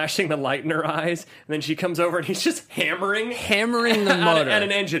he's flashing the light in her eyes, and then she comes over and he's just hammering the motor at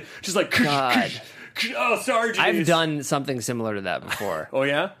an engine, just like God. Oh, sorry, Denise. I've done something similar to that before. Oh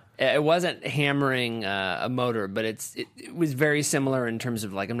yeah, it wasn't hammering a motor, but it was very similar in terms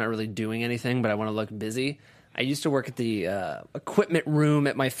of like I'm not really doing anything, but I want to look busy. I used to work at the equipment room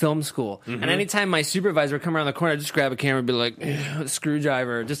at my film school. Mm-hmm. And anytime my supervisor would come around the corner, I'd just grab a camera and be like,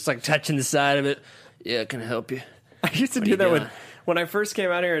 screwdriver, just like touching the side of it. Yeah, can I help you? I used to do that when I first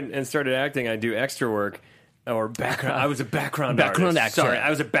came out here and started acting. I'd do extra work or background. I was a background artist. Actor. Sorry, I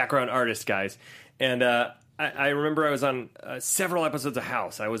was a background artist, guys. And I remember I was on several episodes of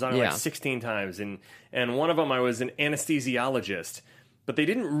House. I was on it like 16 times. And one of them I was an anesthesiologist. But they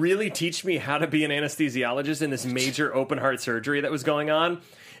didn't really teach me how to be an anesthesiologist in this major open heart surgery that was going on.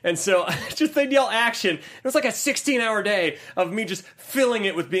 And so they'd yell action. It was like a 16-hour day of me just filling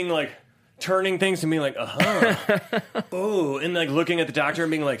it with being like, turning things and being like, oh, and like looking at the doctor and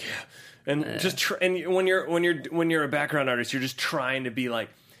being like, and and when you're a background artist, you're just trying to be like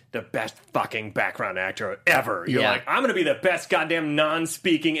the best fucking background actor ever. You're like, I'm going to be the best goddamn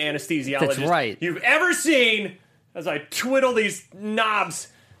non-speaking anesthesiologist you've ever seen. As I twiddle these knobs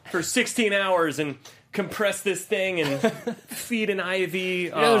for 16 hours and compress this thing and feed an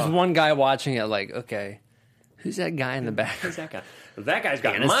IV. There's one guy watching it like, okay, who's that guy in the back? Who's that guy? That guy's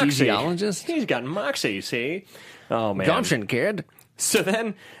got anesthesiologist? Moxie. He's got Moxie, see? Oh, man. Gumption, kid. So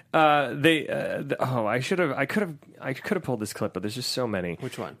then I could have pulled this clip, but there's just so many.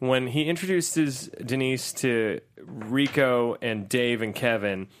 Which one? When he introduces Denise to Rico and Dave and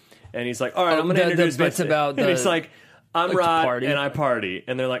Kevin, and he's like, all right, I'm going to introduce myself. And he's like, I'm Rod, and I party.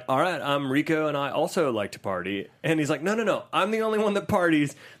 And they're like, all right, I'm Rico, and I also like to party. And he's like, no, I'm the only one that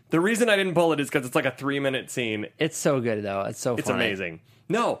parties. The reason I didn't pull it is because it's like a 3-minute scene. It's so good, though. It's so funny. It's amazing.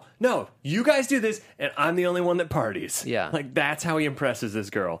 No, you guys do this, and I'm the only one that parties. Yeah. Like, that's how he impresses this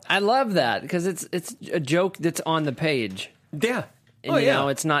girl. I love that, because it's a joke that's on the page. Yeah. And, you know,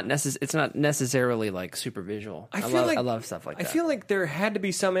 it's not necessarily like super visual. I love stuff like that. I feel like there had to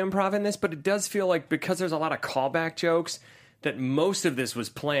be some improv in this, but it does feel like because there's a lot of callback jokes that most of this was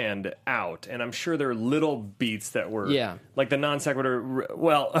planned out, and I'm sure there are little beats that were like the non sequitur.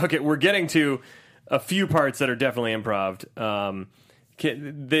 Well, okay, we're getting to a few parts that are definitely improv.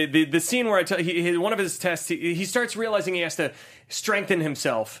 The scene where one of his tests, he starts realizing he has to strengthen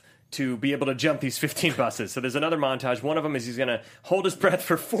himself to be able to jump these 15 buses. So there's another montage. One of them is he's going to hold his breath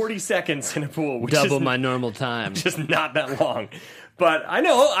for 40 seconds in a pool. Which Double my normal time. Just not that long. But I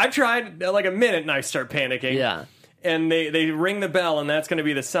know, I've tried like a minute and I start panicking. Yeah. And they ring the bell and that's going to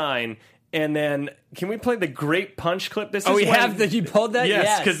be the sign. And then, can we play the Great Punch clip? You pulled that?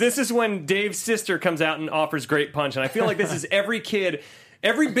 Yes, because this is when Dave's sister comes out and offers Great Punch. And I feel like this is every kid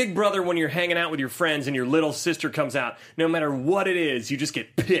Every Big Brother, when you're hanging out with your friends and your little sister comes out, no matter what it is, you just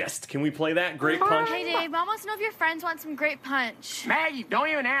get pissed. Can we play that? Great punch? Hey, Dave, Mom wants to know if your friends want some great punch. Maggie, don't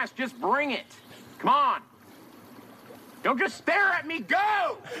even ask. Just bring it. Come on. Don't just stare at me.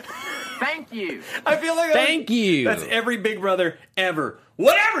 Go. Thank you. I feel like Thank you. That's every Big Brother ever.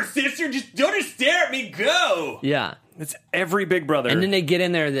 Whatever, sister. Just don't just stare at me. Go. Yeah. That's every Big Brother. And then they get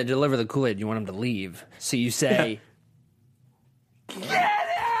in there and they deliver the Kool-Aid. You want them to leave. So you say... Get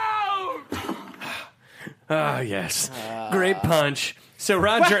out! Ah, yes. Great punch. So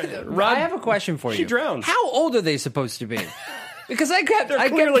Rod, I have a question for you. She drowns. How old are they supposed to be? Because I kept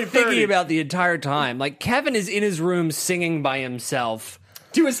clearly thinking 30. about the entire time. Like, Kevin is in his room singing by himself.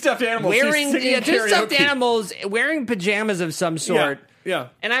 To his stuffed animals. Wearing He's singing stuffed karaoke. animals, wearing pajamas of some sort. Yeah.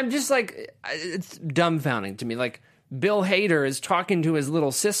 And I'm just like, it's dumbfounding to me. Like, Bill Hader is talking to his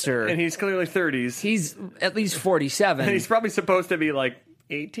little sister. And he's clearly 30s. He's at least 47. And he's probably supposed to be like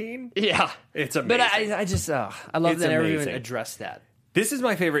 18. Yeah. It's amazing. But I just, I love It's that everyone amazing. addressed that. This is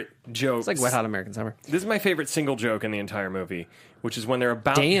my favorite joke. It's like Wet Hot American Summer. This is my favorite single joke in the entire movie, which is when they're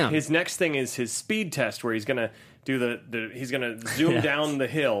about. Damn. His next thing is his speed test, where he's gonna do he's gonna zoom Yes. down the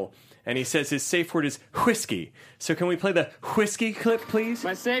hill, and he says his safe word is whiskey. So can we play the whiskey clip, please?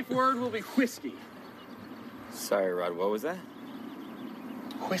 My safe word will be whiskey. Sorry, Rod, what was that?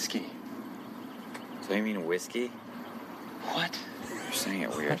 Whiskey. So you mean whiskey? What? You're saying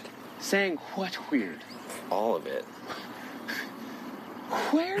it weird. Saying what weird? All of it.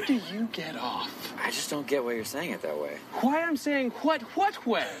 Where do you get off? I just don't get why you're saying it that way. Why I'm saying what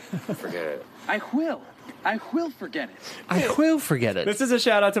way? Forget it. I will forget it. I will forget it. This is a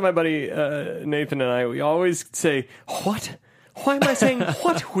shout out to my buddy Nathan and I. We always say, "What? Why am I saying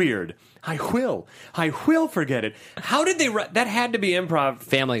what weird? I will forget it." How did they write that? Had to be improv.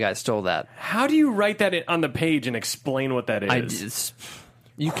 Family Guy stole that. How do you write that on the page and explain what that is?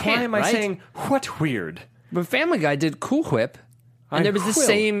 You Why can't. am I right? saying what weird? But Family Guy did Cool Whip, and I there was the will.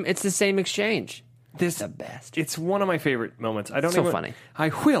 same. It's the same exchange. This the best. It's one of my favorite moments. I don't So even. funny. I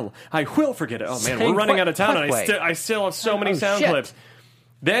will forget it. Oh man, Saying we're running what- out of time, what and way? I still have so many Oh, sound shit. clips.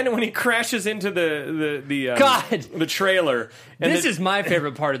 Then when he crashes into the God. the trailer, and This is my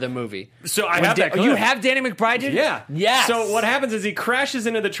favorite part of the movie. so I When have that. Clip. You have Danny McBride? Dude? Yeah. Yes. So what happens is he crashes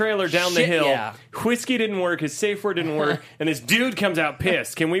into the trailer down the Shit, hill. yeah. Whiskey didn't work. His safe word didn't work. And this dude comes out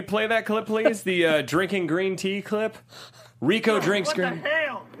pissed. Can we play that clip, please? The drinking green tea clip. Rico drinks What the green.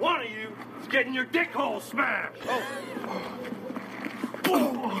 hell? One of you is getting your dick hole smashed.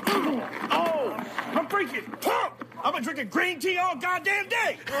 Oh, I'm freaking pumped. I've been drinking green tea all goddamn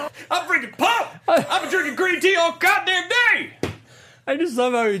day. I'm freaking pumped. I've been drinking green tea all goddamn day. I just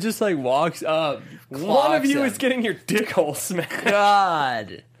love how he just like walks up. One of you is getting your dick hole smashed.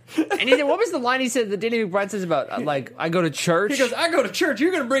 God. And he said, what was the line he said that Danny McBride says about like I go to church? He goes, I go to church.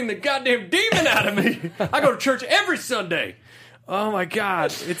 You're going to bring the goddamn demon out of me. I go to church every Sunday. Oh my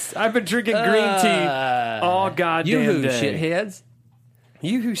God. I've been drinking green tea all goddamn You who, day. shitheads?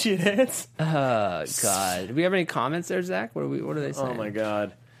 You who shitheads? God. Do we have any comments there, Zach? What are they saying? Oh my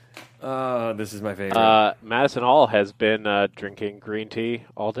God. This is my favorite. Madison Hall has been drinking green tea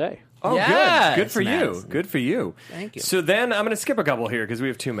all day. Oh, Yes, good. Good for Madison. you. Good for you. Thank you. So then I'm going to skip a couple here because we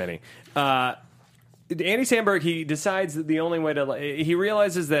have too many. Andy Samberg, he decides that the only way to... He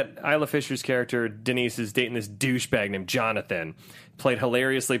realizes that Isla Fisher's character, Denise, is dating this douchebag named Jonathan, played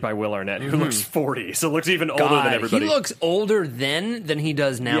hilariously by Will Arnett, who looks 40, so looks even older God, than everybody. he looks older then than he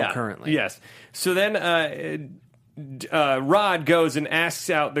does now Yeah, currently. Yes. So then Rod goes and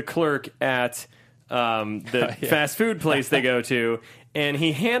asks out the clerk at the fast food place they go to, and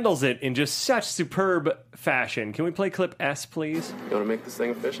he handles it in just such superb fashion. Can we play clip S, please? You want to make this thing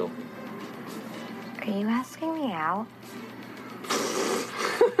official? Are you asking me out?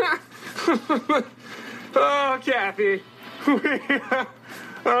 Oh, Kathy.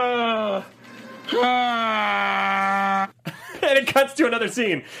 And it cuts to another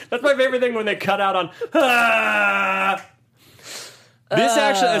scene. That's my favorite thing when they cut out on. This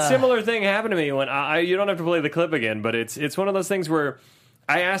actually, a similar thing happened to me when you don't have to play the clip again, but it's one of those things where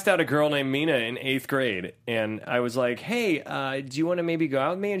I asked out a girl named Mina in 8th grade, and I was like, hey, do you want to maybe go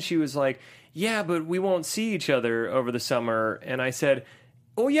out with me? And she was like, yeah, but we won't see each other over the summer. And I said,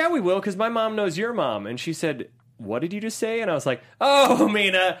 oh, yeah, we will, because my mom knows your mom. And she said, what did you just say? And I was like, oh,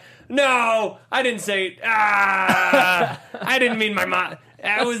 Mina, no, I didn't say, I didn't mean my mom.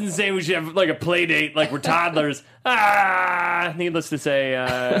 I wasn't saying we should have like a play date like we're toddlers. Needless to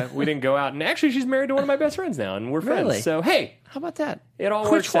say, we didn't go out. And actually, she's married to one of my best friends now, and we're friends. Really? So, hey, How about that? it all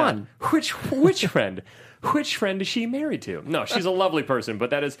Which works one? out. Which friend? Which friend is she married to? No, she's a lovely person,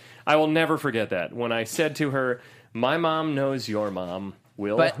 but that is, I will never forget that. When I said to her, my mom knows your mom,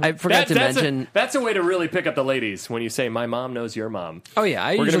 Will. But I forgot to mention... That's a way to really pick up the ladies when you say, my mom knows your mom. Oh, yeah.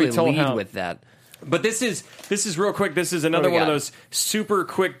 I We're gonna be usually told lead with that. But this is real quick. This is another one of those super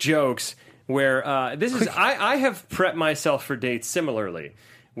quick jokes where I have prepped myself for dates similarly,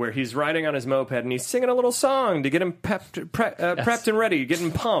 where he's riding on his moped and he's singing a little song to get him prepped and ready, get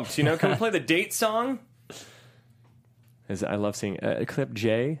him pumped. You know, can we play the date song? As I love seeing clip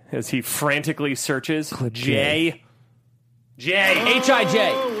J as he frantically searches clip J.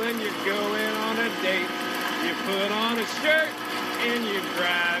 H-I-J. Oh, when you're going on a date, you put on a shirt and you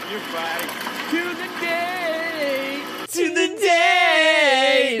drive your bike to the date. To the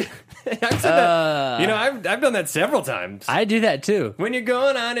date. I've said that. You know, I've done that several times. I do that too. When you're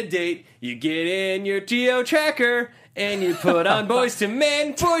going on a date, you get in your Geo Tracker and you put on Boys to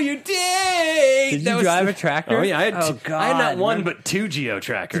Men for your date. Did you drive a tractor? Oh yeah, I had not one man. but two Geo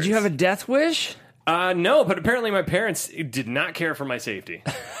Trackers. Did you have a death wish? No, but apparently my parents did not care for my safety.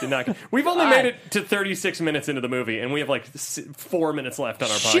 Did not. We've only made it to 36 minutes into the movie, and we have like 4 minutes left on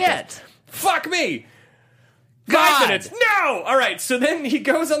our podcast. Fuck me. 5 minutes. No! All right, so then he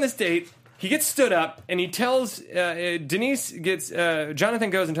goes on this date. He gets stood up, and he tells Jonathan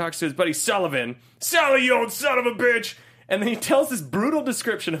goes and talks to his buddy Sullivan. Sully, you old son of a bitch! And then he tells this brutal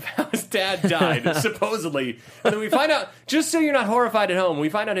description of how his dad died, supposedly. And then we find out, just so you're not horrified at home, we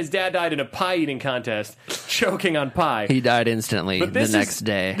find out his dad died in a pie eating contest, choking on pie. He died instantly the next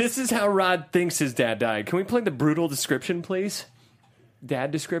day. This is how Rod thinks his dad died. Can we play the brutal description, please?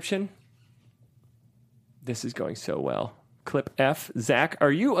 Dad description? This is going so well. Clip F. Zach,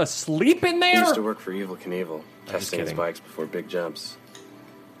 are you asleep in there? He used to work for Evel Knievel, testing his bikes before big jumps.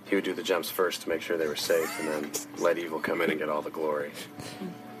 He would do the jumps first to make sure they were safe, and then let Evel come in and get all the glory.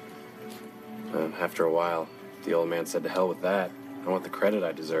 After a while, the old man said, to hell with that. I want the credit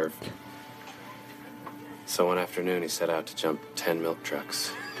I deserve. So one afternoon, he set out to jump 10 milk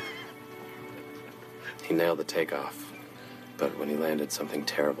trucks. He nailed the takeoff, but when he landed, something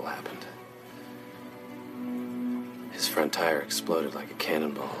terrible happened. His front tire exploded like a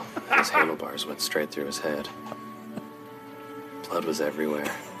cannonball, and his handlebars went straight through his head. Blood was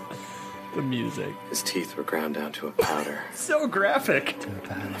everywhere. The music. His teeth were ground down to a powder. So graphic.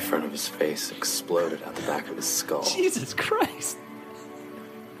 And the front of his face exploded out the back of his skull. Jesus Christ.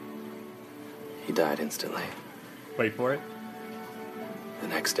 He died instantly. Wait for it. The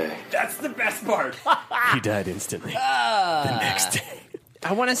next day. That's the best part. He died instantly. The next day.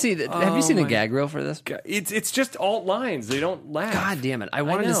 I want to see that. Have you seen the gag reel for this? It's just alt lines. They don't laugh. God damn it! I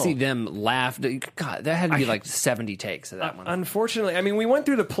wanted to see them laugh. God, there had to be like 70 takes of that one. Unfortunately, I mean, we went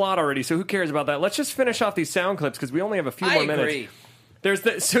through the plot already, so who cares about that? Let's just finish off these sound clips because we only have a few more minutes.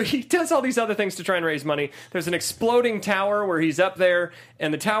 So he does all these other things to try and raise money. There's an exploding tower where he's up there,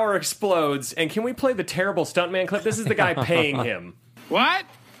 and the tower explodes. And can we play the terrible stuntman clip? This is the guy paying him. What?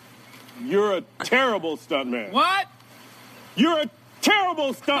 You're a terrible stuntman. What? You're a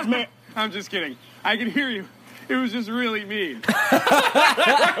terrible stuntman. I'm just kidding. I can hear you. It was just really mean.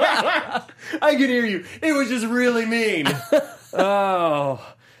 I can hear you. It was just really mean. Oh,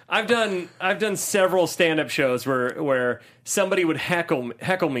 I've done several stand-up shows where somebody would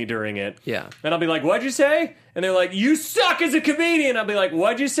heckle me during it. Yeah. And I'll be like, "What'd you say?" And they're like, "You suck as a comedian." I'll be like,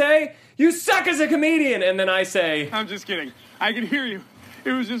 "What'd you say?" "You suck as a comedian." And then I say, I'm just kidding. I can hear you.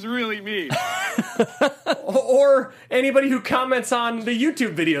 It was just really mean. Or anybody who comments on the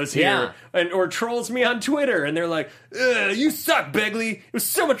YouTube videos here, or trolls me on Twitter, and they're like, "You suck, Begley. It was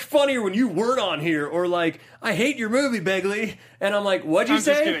so much funnier when you weren't on here." Or like, "I hate your movie, Begley." And I'm like, "What'd you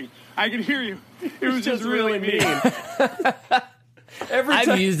say?" I'm just kidding. I can hear you. It was just really mean.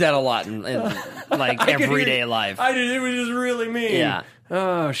 I've used that a lot in like everyday life. I did. It was just really mean. Yeah.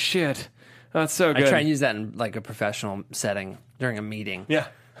 Oh shit. That's so good. I try and use that in like a professional setting during a meeting. Yeah.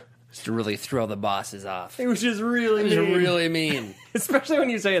 Just to really throw the bosses off. It was just really mean. It was really mean. Especially when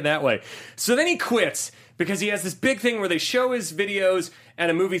you say it that way. So then he quits because he has this big thing where they show his videos at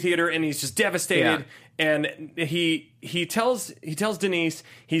a movie theater and he's just devastated. Yeah. And he tells Denise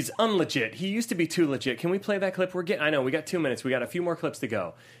he's unlegit. He used to be too legit. Can we play that clip? I know, we got 2 minutes. We got a few more clips to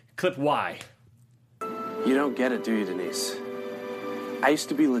go. Clip Y. You don't get it, do you, Denise? I used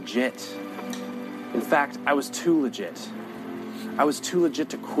to be legit. In fact, I was too legit. I was too legit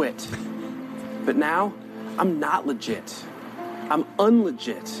to quit. But now, I'm not legit. I'm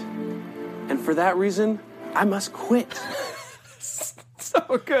unlegit. And for that reason, I must quit.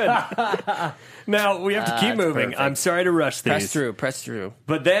 So good. Now, we have to keep moving. Perfect. I'm sorry to rush these. Press through.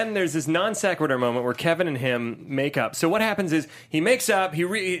 But then there's this non sequitur moment where Kevin and him make up. So what happens is he makes up.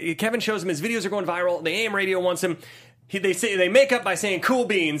 Kevin shows him his videos are going viral. The AM radio wants him. They make up by saying "Cool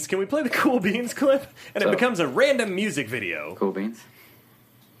Beans." Can we play the "Cool Beans" clip? And it becomes a random music video. Cool Beans?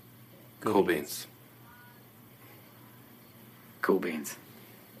 Cool beans. Cool beans.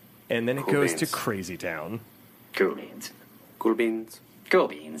 And then it Cool goes beans. to Crazy Town. Cool beans. Cool beans. Cool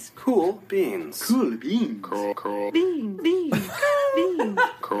beans. Cool beans. Cool beans. Cool. Beans. Beans. Beans.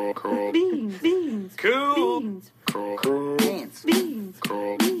 Cool. Cool. Beans. Beans. Cool. Beans. Cool. Beans. Beans.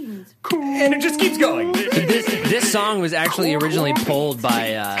 Cool. Beans. And it just keeps going. This song was actually originally pulled by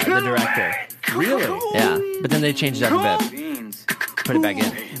the director. Really? Yeah, but then they changed it up a bit. Beans. Put it back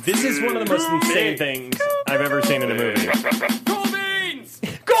in. This is one of the most insane things I've ever seen in a movie. Cool beans.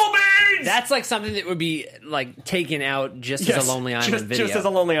 Cool beans! That's like something that would be like taken out just as a Lonely Island video. Just as a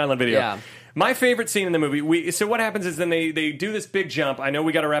Lonely Island video. Yeah. My favorite scene in the movie, so what happens is then they do this big jump. I know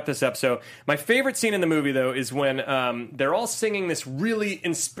we got to wrap this up. So my favorite scene in the movie, though, is when they're all singing this really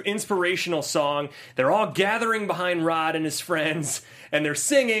inspirational song. They're all gathering behind Rod and his friends, and they're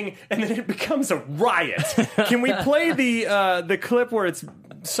singing, and then it becomes a riot. Can we play the clip where it's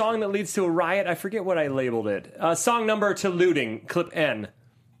song that leads to a riot? I forget what I labeled it. Song number to looting, clip N.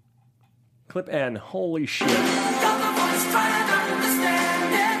 Clip N. Holy shit.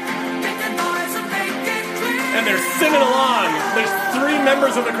 And they're singing along. There's 3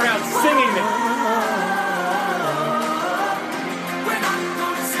 members of the crowd singing.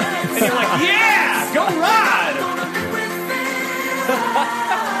 And you're like, yeah, go Rod!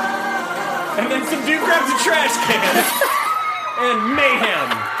 And then some dude grabs a trash can and mayhem.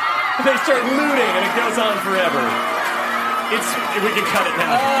 And they start looting, and it goes on forever. We can cut it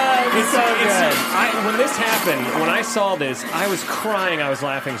now. It's so good. When this happened, when I saw this, I was crying. I was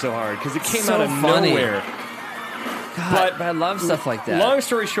laughing so hard because it came So out of funny. nowhere. God, but I love stuff like that. Long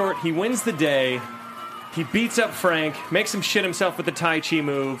story short, he wins the day. He beats up Frank, makes him shit himself with the Tai Chi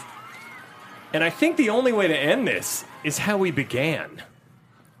move. And I think the only way to end this is how we began.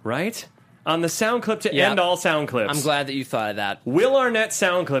 Right? On the sound clip to end all sound clips. I'm glad that you thought of that. Will Arnett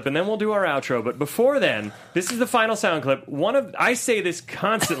sound clip, and then we'll do our outro. But before then, this is the final sound clip. I say this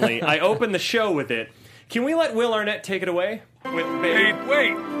constantly. I open the show with it. Can we let Will Arnett take it away? With Babe.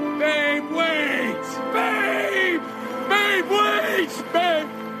 Wait. Babe, wait. Babe. Babe, wait. Babe.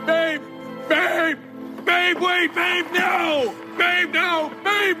 Babe. Babe. Babe, wait. Babe, no. Babe, no.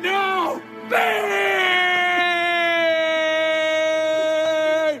 Babe, no. Babe.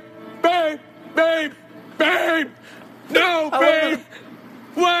 Babe. Babe. Babe. No, babe.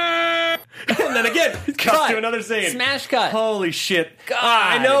 Wait. And then again, cut to another scene. Smash cut. Holy shit. God,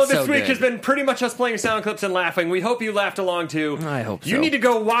 I know it's this so week good. has been pretty much us playing sound clips and laughing. We hope you laughed along too. I hope so. You need to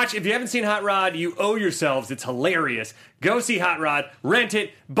go watch. If you haven't seen Hot Rod, you owe yourselves. It's hilarious. Go see Hot Rod. Rent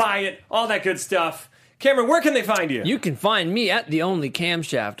it. Buy it. All that good stuff. Cameron, where can they find you? You can find me at The Only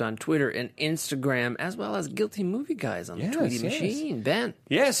Camshaft on Twitter and Instagram, as well as Guilty Movie Guys on the Tweety Machine. Ben.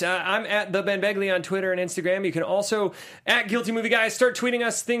 Yes, I'm at the Ben Begley on Twitter and Instagram. You can also, at Guilty Movie Guys, start tweeting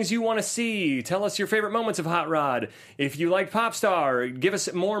us things you want to see. Tell us your favorite moments of Hot Rod. If you like Popstar, give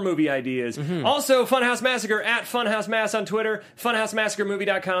us more movie ideas. Also, Funhouse Massacre at Funhouse Mass on Twitter,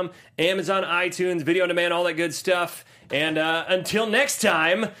 funhousemassacremovie.com, Amazon, iTunes, Video on Demand, all that good stuff. And until next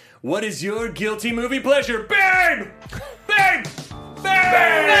time, what is your guilty movie pleasure? Babe! Babe! Babe!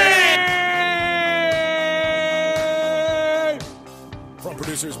 From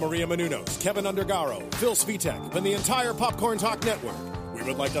producers Maria Menounos, Kevin Undergaro, Phil Svitek, and the entire Popcorn Talk Network, we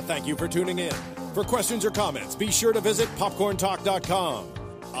would like to thank you for tuning in. For questions or comments, be sure to visit popcorntalk.com.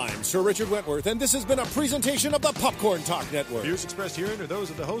 I'm Sir Richard Wentworth, and this has been a presentation of the Popcorn Talk Network. Views expressed herein are those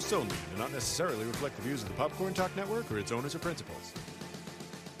of the hosts only and do not necessarily reflect the views of the Popcorn Talk Network or its owners or principals.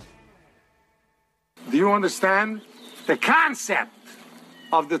 Do you understand the concept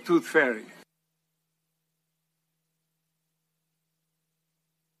of the Tooth Fairy?